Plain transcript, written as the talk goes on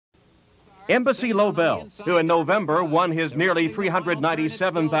Embassy LOBELL, who in November won his nearly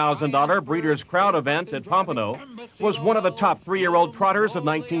 $397,000 Breeders' Crowd event at Pompano, was one of the top 3-year-old trotters of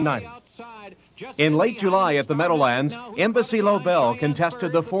 1990. In late July at the Meadowlands, Embassy LOBELL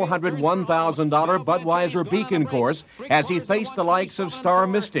contested the $401,000 Budweiser Beacon course as he faced the likes of Star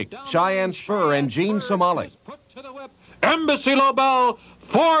Mystic, Cheyenne Spur, and Gene Somali. Embassy LOBELL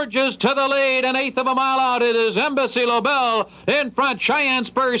forges to the lead, an eighth of a mile out. It is Embassy LOBELL in front. Cheyenne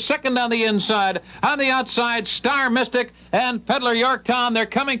Spur second on the inside. On the outside, Star Mystic and Peddler Yorktown. They're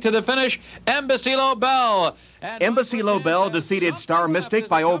coming to the finish. Embassy LOBELL. Embassy LOBELL defeated Star Mystic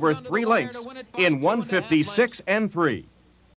by over 3 lengths in 156 and 3.